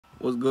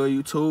What's good,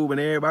 YouTube and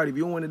everybody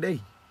viewing today?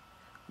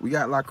 We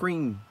got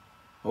Lacrim.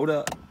 Hold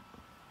up.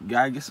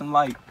 Gotta get some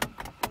light.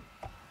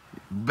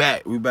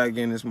 We back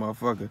in this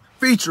motherfucker.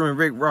 Featuring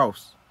Rick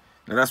Ross.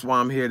 Now that's why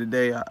I'm here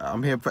today.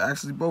 I'm here for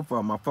actually both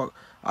of them.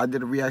 I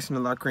did a reaction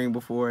to Lacrim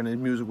before and his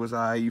music was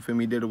alright, you feel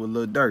me? Did it with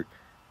Lil Durk.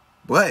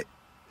 But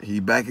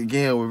he back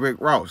again with Rick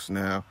Ross.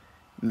 Now,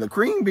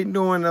 Lacrim been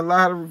doing a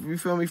lot of, you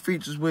feel me,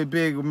 features with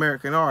big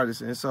American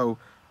artists. And so,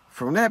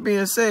 from that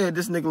being said,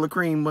 this nigga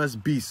Lacrim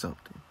must be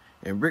something.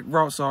 And Rick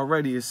Ross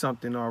already is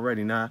something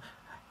already. Now,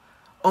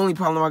 only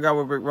problem I got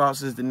with Rick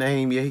Ross is the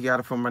name. Yeah, he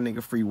got it from my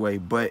nigga Freeway.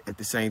 But at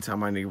the same time,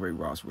 my nigga Rick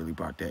Ross really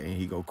bought that and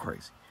he go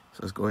crazy. So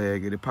let's go ahead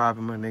and get it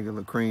popping. My nigga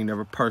Lacrim,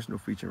 never personal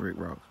featuring Rick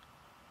Ross.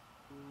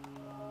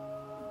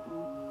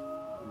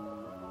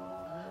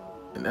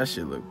 And that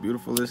shit look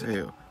beautiful as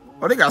hell.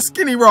 Oh, they got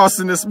Skinny Ross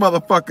in this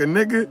motherfucker,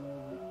 nigga.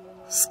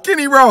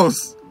 Skinny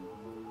Ross.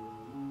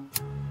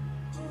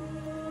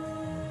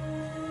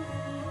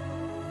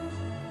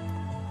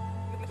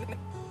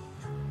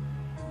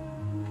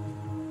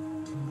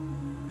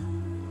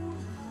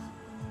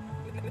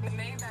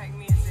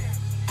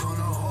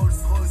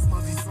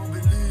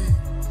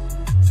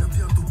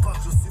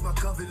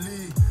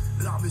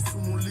 L'arme est sous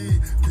mon lit,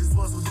 des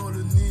oiseaux dans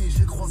le nid.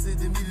 J'ai croisé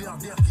des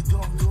milliardaires qui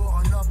dorment dehors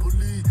à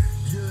Napoli.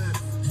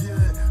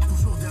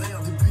 Toujours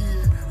derrière des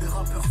billets. Les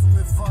rappeurs sont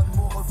mes fans,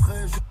 mon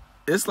refrain.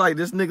 It's like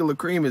this nigga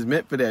Lacrim is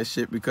meant for that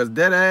shit because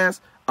dead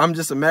ass, I'm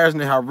just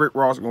imagining how Rick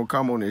Ross gonna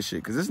come on this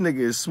shit. Cause this nigga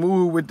is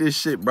smooth with this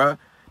shit, bruh.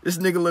 This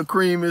nigga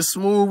Lacrim is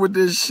smooth with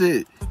this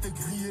shit.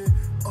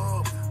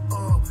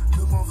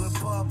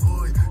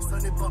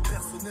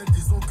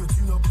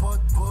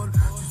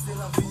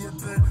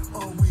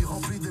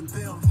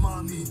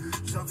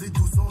 J'avais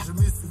 12 ans, je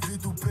m'essoufflais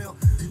tout perdre.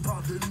 Ils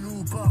parlent de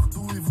nous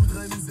partout, ils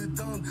voudraient nous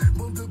éteindre.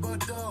 Bande de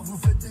bâtards, vous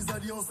faites des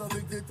alliances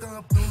avec des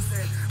tympes. Nous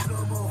c'est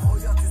plombant,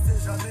 regarde, tu sais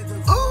jamais de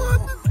Hold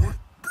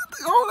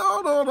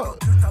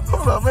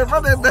on, man,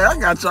 run that back. I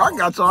got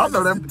y'all. I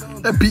know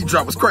that beat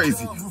drop was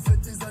crazy. Vous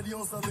faites des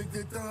alliances avec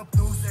des tympes.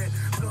 Nous c'est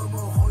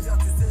plombant,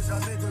 regarde, tu sais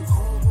jamais de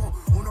gros mots.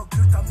 On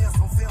encule ta mère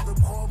sans faire de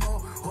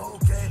promo.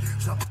 Ok,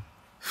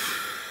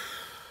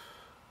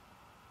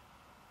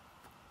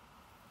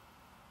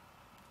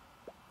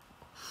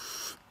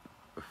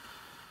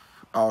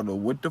 I don't know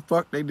what the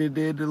fuck they did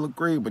to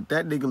Lacrim, but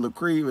that nigga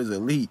Lacrim is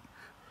elite.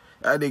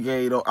 That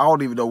nigga ain't, I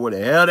don't even know where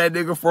the hell that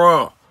nigga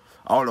from.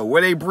 I don't know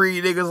where they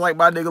breed niggas like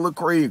my nigga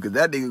Lacrim, cause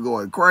that nigga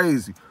going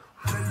crazy.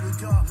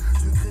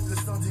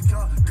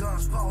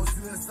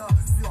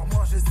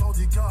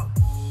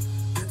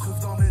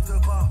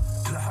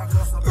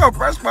 Look how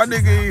pressed my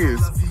nigga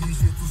is.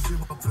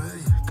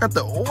 Got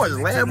the orange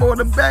Lambo in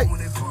the back.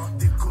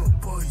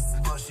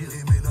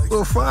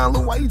 Little fine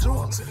little white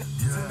joints.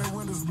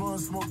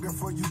 Smoke,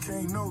 therefore you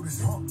can't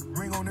notice.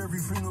 Ring on every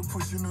finger,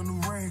 pushing a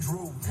new Range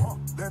Rover.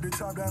 Let the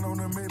top down on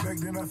the Maybach,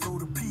 then I throw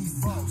the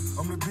piece.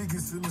 I'm the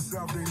biggest in the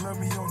South, they love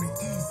me on the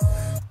East.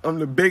 I'm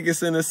the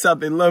biggest in the South,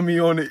 they love me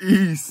on the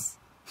East.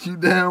 You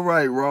damn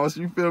right, Ross.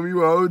 You feel me?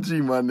 You OG,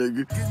 my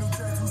nigga. Get new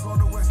tattoos on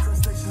the West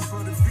Coast stations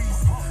for the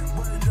feast.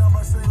 Button down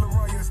my Saint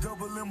Laurent, yes,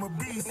 double in my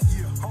beast.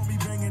 Homie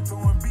banging,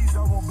 throwing beats,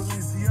 I want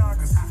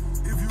Balenciagas.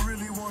 If you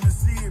really want to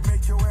see it,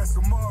 make your ass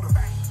a martyr.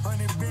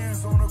 100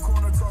 bands on the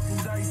corner talking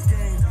dice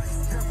game.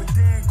 Have a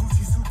damn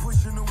Gucci suit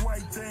pushing the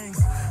white things.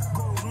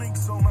 Gold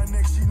links on my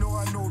neck, she know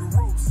I know the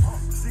ropes.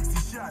 60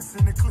 shots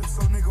in the clip,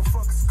 so nigga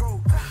fuck a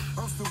scope.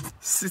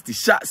 60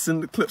 shots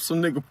in the clip, so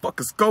nigga fuck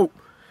a scope.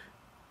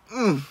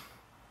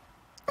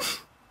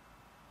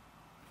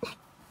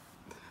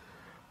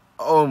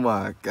 Oh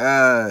my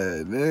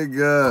God,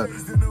 nigga.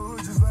 In the hood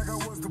just like I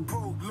was the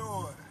Pope,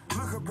 Lord.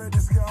 Look up at the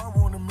sky, I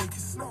wanna make it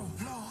snow,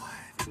 Lord.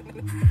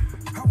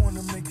 I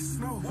wanna make it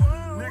snow.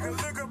 Nigga,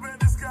 look up at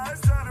the sky,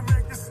 it's trying to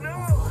make it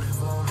snow.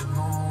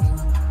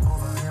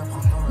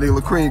 Nigga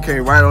Lacrim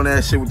came right on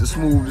that shit with the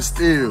smooth to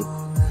steel.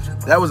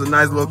 That was a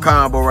nice little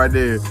combo right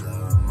there.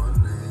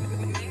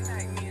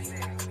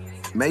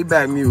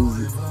 Maybach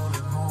music.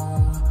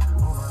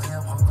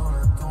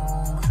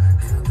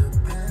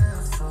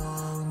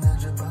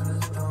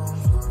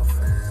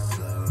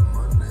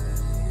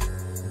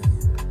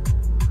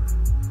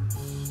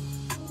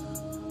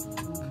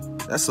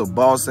 That's some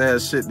boss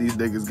ass shit these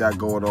niggas got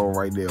going on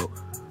right now.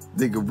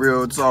 Nigga,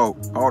 real talk.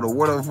 I don't know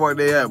where the fuck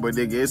they at, but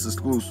nigga, it's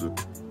exclusive.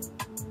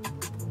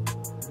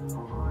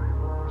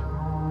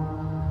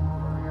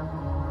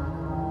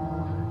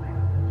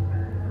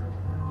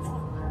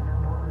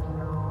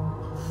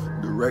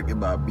 Directed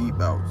by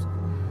Beatbox.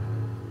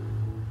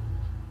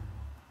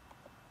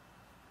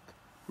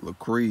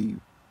 Lacrim,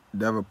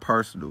 never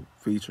personal,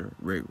 featuring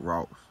Rick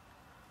Ross.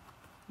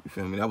 You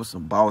feel me? That was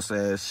some boss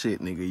ass shit,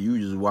 nigga. You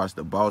just watched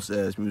the boss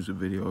ass music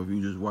video if you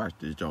just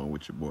watched this joint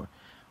with your boy. I'm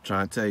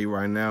trying to tell you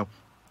right now,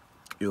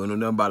 you don't know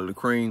nothing about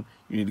Lacrim,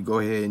 you need to go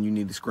ahead and you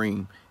need to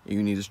scream and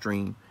you need to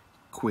stream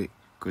quick,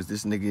 cause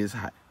this nigga is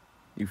hot.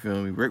 You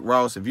feel me? Rick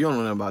Ross, if you don't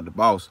know nothing about the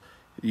boss,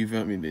 you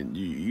feel me, then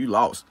you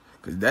lost.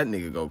 Cause that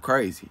nigga go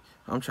crazy.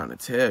 I'm trying to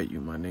tell you,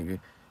 my nigga.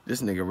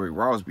 This nigga Rick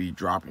Ross be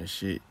dropping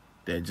shit.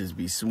 that just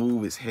be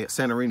smooth as hell.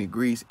 Santorini,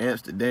 Greece,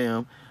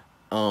 Amsterdam.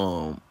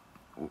 My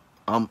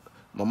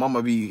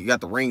mama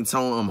got the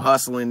ringtone. I'm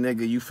hustling,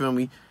 nigga. You feel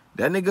me?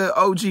 That nigga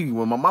OG.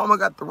 When my mama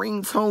got the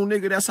ringtone,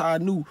 nigga, that's how I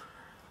knew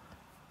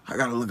I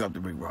gotta look up to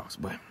Rick Ross.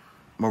 But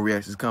more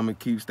reactions coming.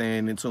 Keep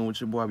staying in tune with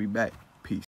your boy. I'll be back.